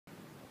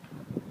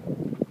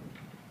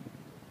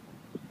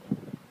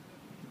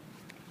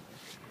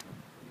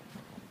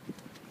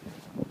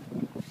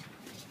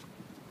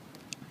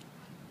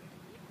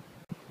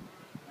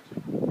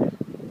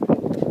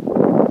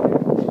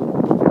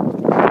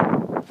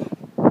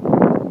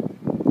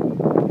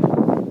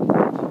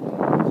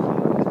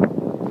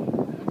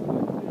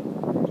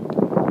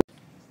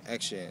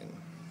action.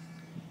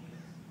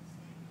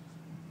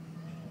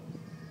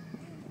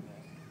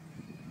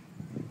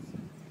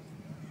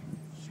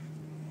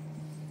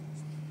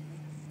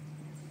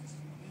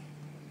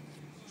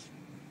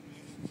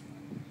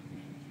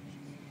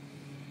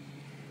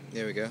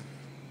 There we go.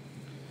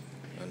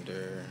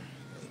 Under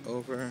and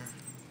over,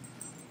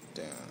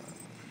 down.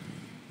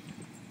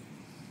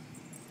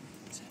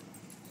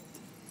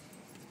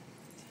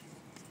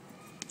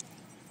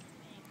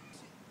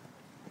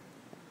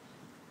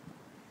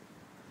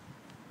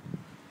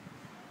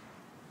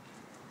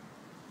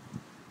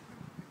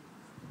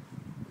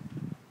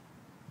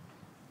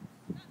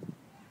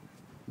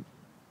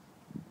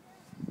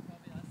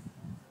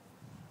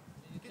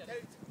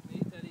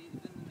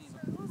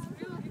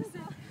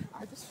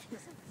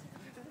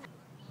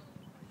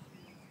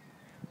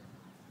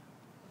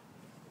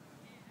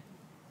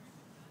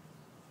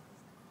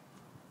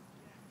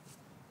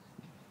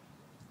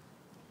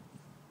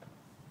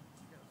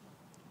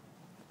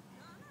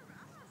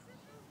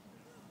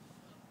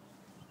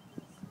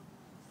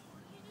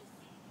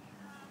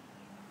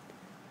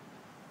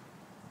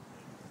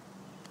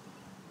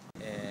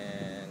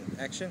 And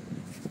action.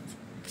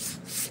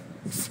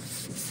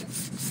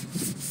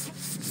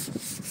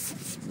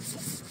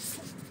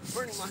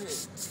 Burning my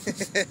hand.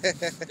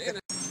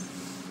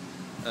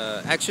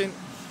 Action.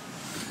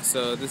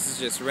 So this is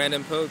just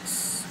random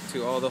pokes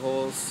to all the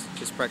holes,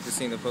 just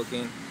practicing the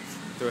poking,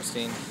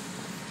 thrusting.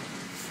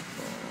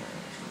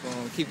 Boom,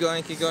 boom. Keep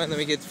going, keep going. Let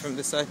me get from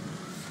this side.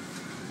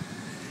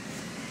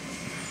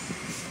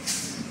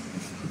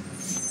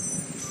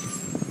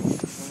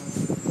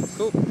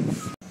 Cool.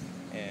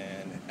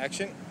 And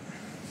action.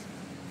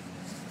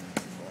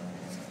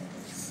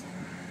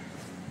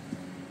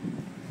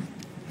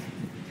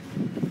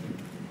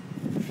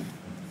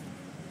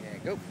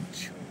 And go.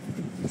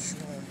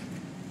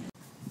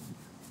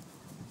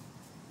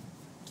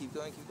 Keep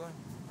going, keep going.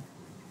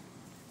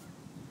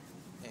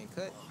 And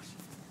cut.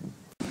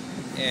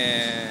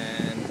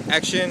 And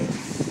action.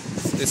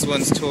 This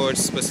one's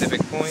towards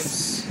specific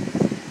points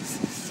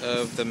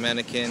of the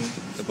mannequin,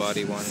 the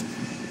body one.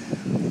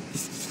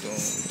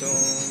 Boom,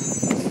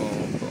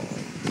 boom, boom,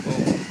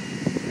 boom.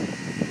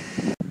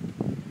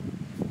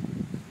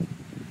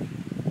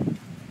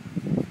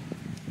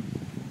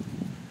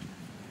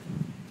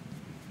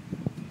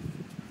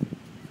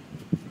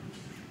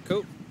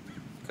 Cool.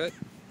 Cut.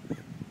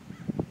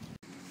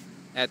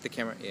 At the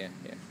camera, yeah.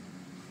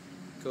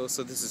 Cool,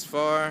 so this is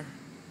far.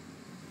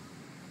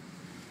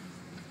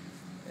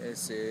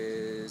 This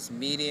is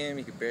medium,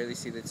 you can barely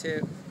see the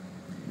tip.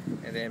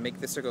 And then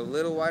make the circle a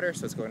little wider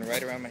so it's going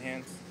right around my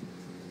hands.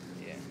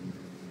 Yeah,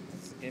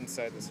 it's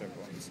inside the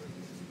circle.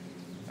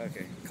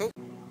 Okay, cool.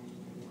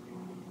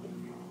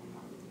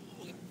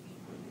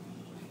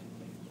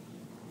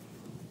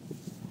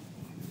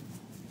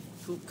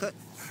 Cool, cut.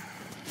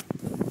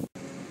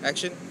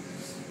 Action.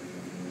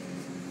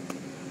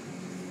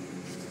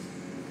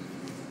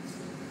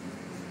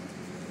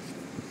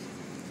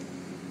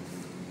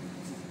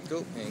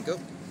 Go and go.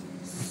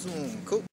 Zoom. Cool.